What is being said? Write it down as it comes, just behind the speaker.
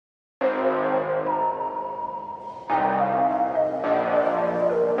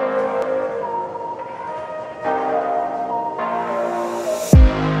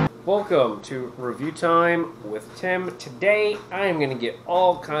welcome to Review Time with Tim. Today I am going to get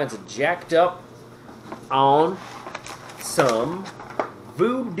all kinds of jacked up on some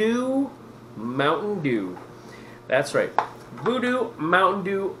Voodoo Mountain Dew. That's right, Voodoo Mountain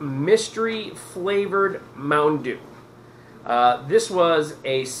Dew Mystery Flavored Mountain Dew. This was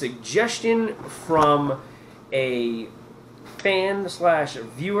a suggestion from a fan slash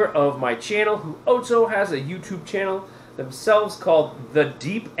viewer of my channel who also has a YouTube channel themselves called The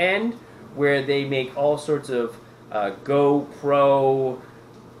Deep End, where they make all sorts of GoPro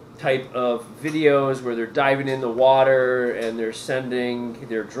type of videos where they're diving in the water and they're sending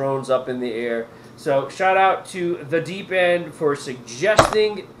their drones up in the air. So shout out to The Deep End for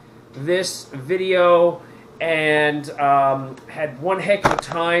suggesting this video, and had one heck of a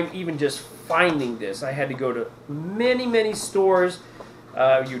time even just finding this. I had to go to many stores.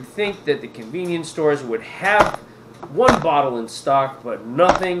 You'd think that the convenience stores would have one bottle in stock, but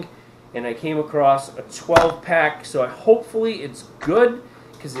nothing. And I came across a 12-pack, so hopefully it's good,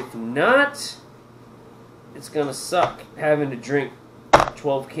 because if not, it's gonna suck having to drink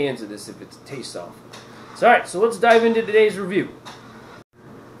 12 cans of this if it tastes awful. So alright, so let's dive into today's review.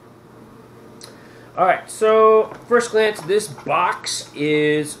 Alright, so first glance, this box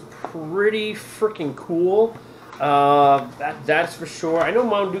is pretty freaking cool. That's for sure. I know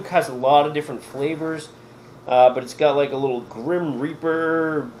Mountain Dew has a lot of different flavors, but it's got like a little Grim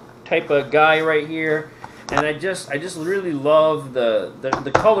Reaper type of guy right here, and I just really love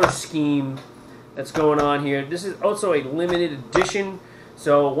the color scheme that's going on here. This is also a limited edition,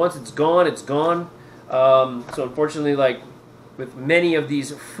 so once it's gone, it's gone. So unfortunately, like with many of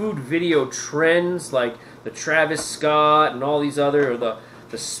these food video trends, like the Travis Scott and all these other, or the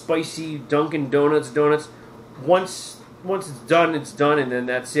spicy Dunkin' Donuts, once it's done, and then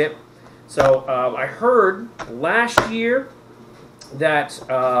that's it. So I heard last year that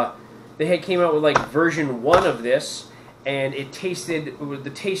they had came out with like version 1 of this, and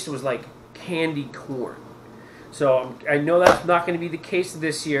the taste was like candy corn. So I know that's not going to be the case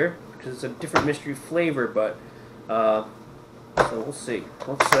this year because it's a different mystery flavor, but so we'll see.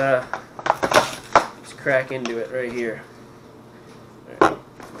 Let's crack into it right here. All right,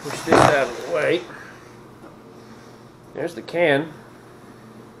 push this out of the way. There's the can.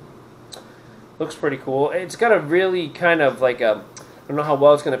 Looks pretty cool. It's got a really kind of like a, I don't know how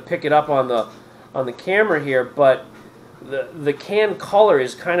well it's going to pick it up on the camera here, but the can color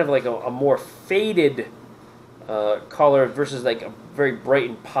is kind of like a more faded color versus like a very bright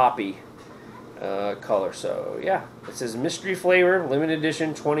and poppy color. So yeah, it says mystery flavor, limited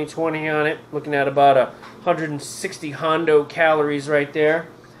edition, 2020 on it. Looking at about 160 Hondo calories right there.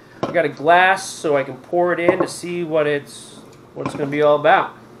 I got a glass so I can pour it in to see what it's going to be all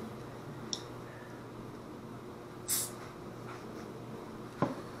about.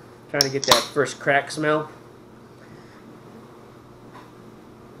 Trying to get that first crack smell.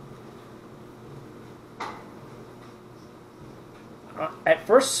 At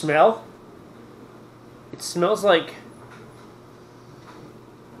first smell, it smells like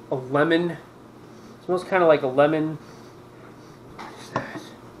a lemon. It smells kind of like a lemon. What is that?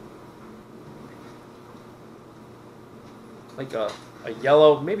 Like a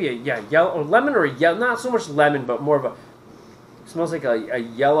yellow, maybe a yellow, or lemon, or a yellow, not so much lemon, but more of a, smells like a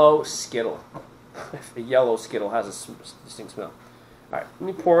yellow Skittle. If a yellow Skittle has a distinct smell. Alright, let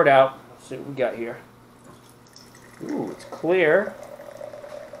me pour it out. Let's see what we got here. Ooh, it's clear.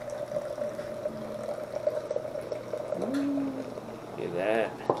 Ooh, look at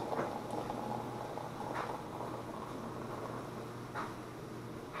that.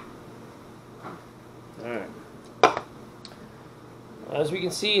 Alright. As we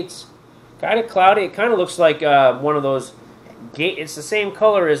can see, it's kind of cloudy. It kind of looks like one of those. It's the same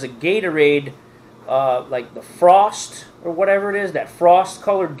color as a Gatorade, like the Frost or whatever it is. That Frost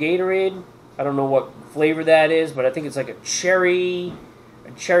colored Gatorade. I don't know what flavor that is, but I think it's like a cherry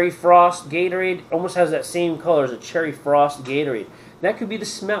Frost Gatorade. Almost has that same color as a cherry Frost Gatorade. That could be the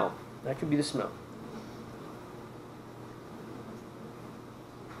smell. That could be the smell.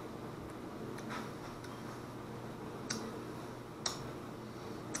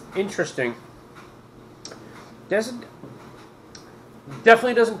 Interesting.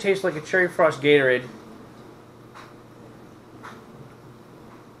 Definitely doesn't taste like a cherry Frost Gatorade.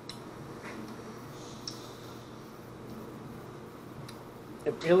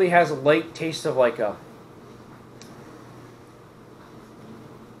 It really has a light taste of like a,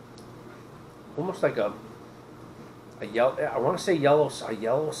 almost like a yellow. I want to say a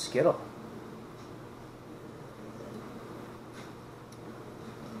yellow Skittle.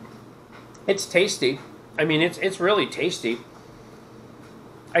 It's tasty. I mean, it's really tasty.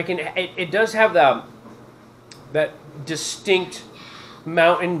 It does have that distinct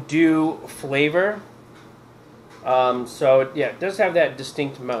Mountain Dew flavor. So yeah, it does have that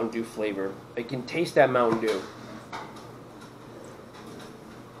distinct Mountain Dew flavor. I can taste that Mountain Dew.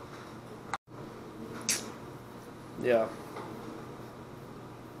 Yeah.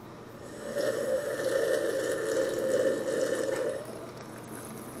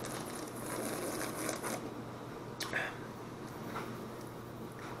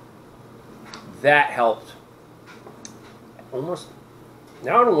 That helped. Almost,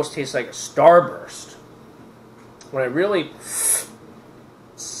 now it almost tastes like a Starburst. When I really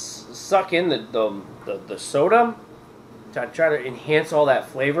suck in the soda to try to enhance all that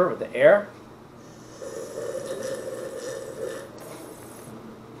flavor with the air.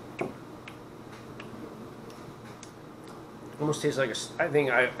 Almost tastes like a. I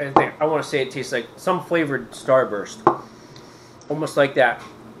think I want to say it tastes like some flavored Starburst, almost like that.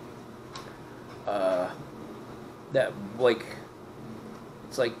 That like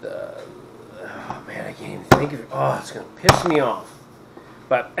it's like the. Oh man, I can't even think of it. Oh, it's gonna piss me off.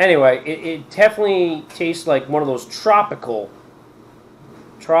 But anyway, it definitely tastes like one of those tropical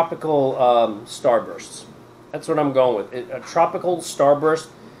Starbursts. That's what I'm going with. A tropical Starburst.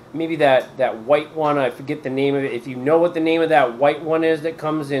 Maybe that white one, I forget the name of it. If you know what the name of that white one is that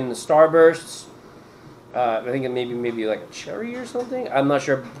comes in the Starbursts, I think it maybe like a cherry or something. I'm not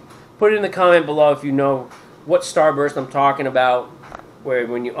sure. Put it in the comment below if you know what Starburst I'm talking about, where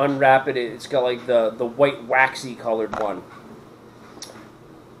when you unwrap it, it's got like the white waxy colored one.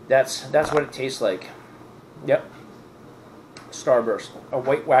 That's what it tastes like. Yep. Starburst. A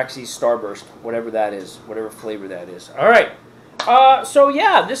white waxy Starburst, whatever that is, whatever flavor that is. All right. So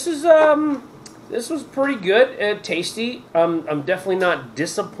yeah, this was pretty good, tasty. I'm definitely not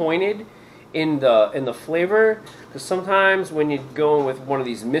disappointed in the flavor, because sometimes when you're going with one of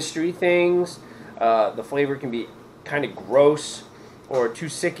these mystery things, the flavor can be kind of gross or too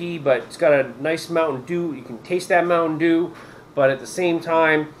sicky. But it's got a nice Mountain Dew. You can taste that Mountain Dew, but at the same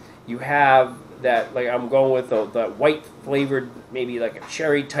time, you have that, like I'm going with that white flavored, maybe like a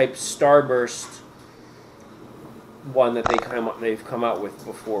cherry type Starburst one that they've come out with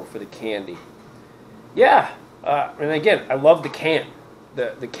before for the candy. Yeah, and again, I love the can.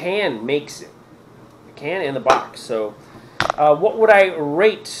 The can makes it. The can and the box. So, what would I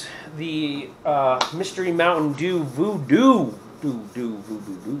rate the Mystery Mountain Dew Voodoo?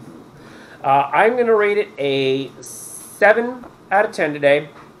 I'm gonna rate it a 7 out of 10 today,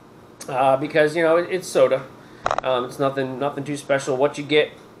 because you know it's soda. It's nothing too special. What you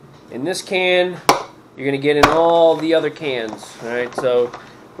get in this can, you're going to get in all the other cans. Alright, so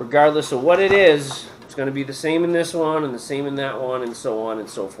regardless of what it is, it's going to be the same in this one, and the same in that one, and so on and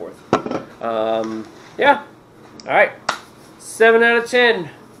so forth. Yeah. Alright. 7 out of 10.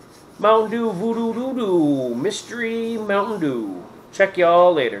 Mountain Dew Voodoo Doo Doo. Mystery Mountain Dew. Check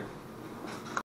y'all later.